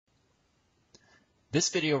This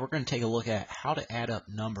video, we're going to take a look at how to add up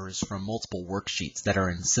numbers from multiple worksheets that are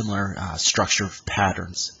in similar structure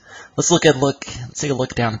patterns. Let's take a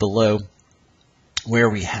look down below where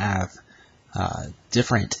we have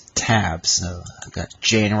different tabs. So I've got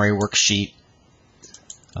January worksheet,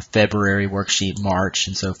 a February worksheet, March,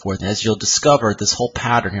 and so forth. As you'll discover, this whole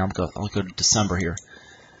pattern here, I'll go to December here.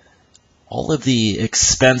 All of the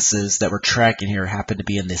expenses that we're tracking here happen to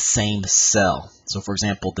be in the same cell. So, for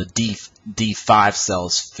example, the D5 cell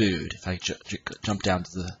is food. If I jump down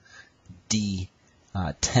to the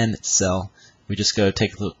D10 cell, we just go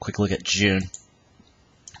take a quick look at June.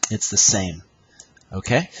 It's the same.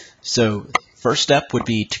 Okay? So, first step would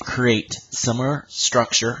be to create similar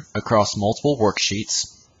structure across multiple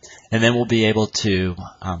worksheets. And then we'll be able to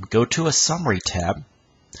go to a summary tab.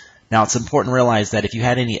 Now, it's important to realize that if you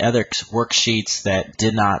had any other worksheets that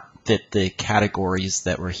did not fit the categories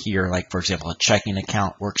that were here, like, for example, a checking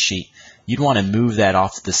account worksheet, you'd want to move that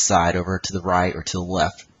off to the side over to the right or to the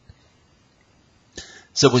left.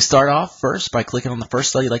 So we start off first by clicking on the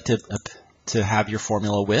first cell you'd like to have your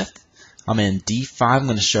formula with. I'm in D5. I'm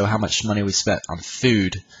going to show how much money we spent on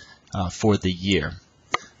food for the year.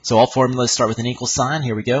 So all formulas start with an equal sign.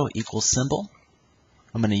 Here we go, equal symbol.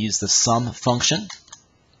 I'm going to use the sum function.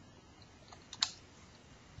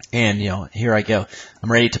 And, here I go.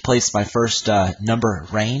 I'm ready to place my first number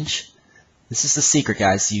range. This is the secret,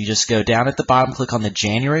 guys. So you just go down at the bottom, click on the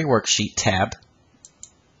January worksheet tab.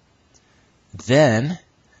 Then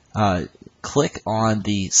click on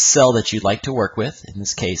the cell that you'd like to work with, in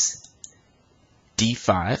this case,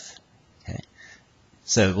 D5. Okay.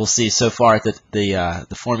 So we'll see so far that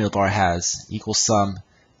the formula bar has equal sum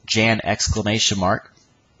Jan exclamation mark.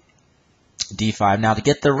 D5. Now to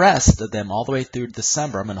get the rest of them all the way through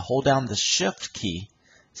December, I'm going to hold down the Shift key.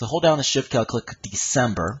 So hold down the Shift key, I'll click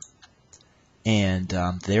December, and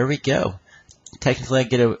there we go. Technically,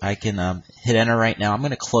 I can hit Enter right now. I'm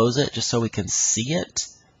going to close it just so we can see it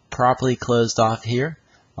properly closed off here.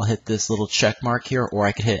 I'll hit this little check mark here, or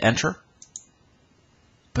I could hit Enter.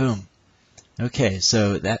 Boom. Okay,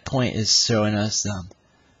 so that point is showing us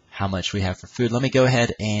how much we have for food. Let me go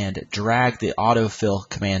ahead and drag the autofill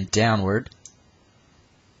command downward.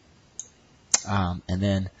 And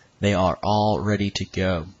then they are all ready to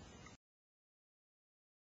go.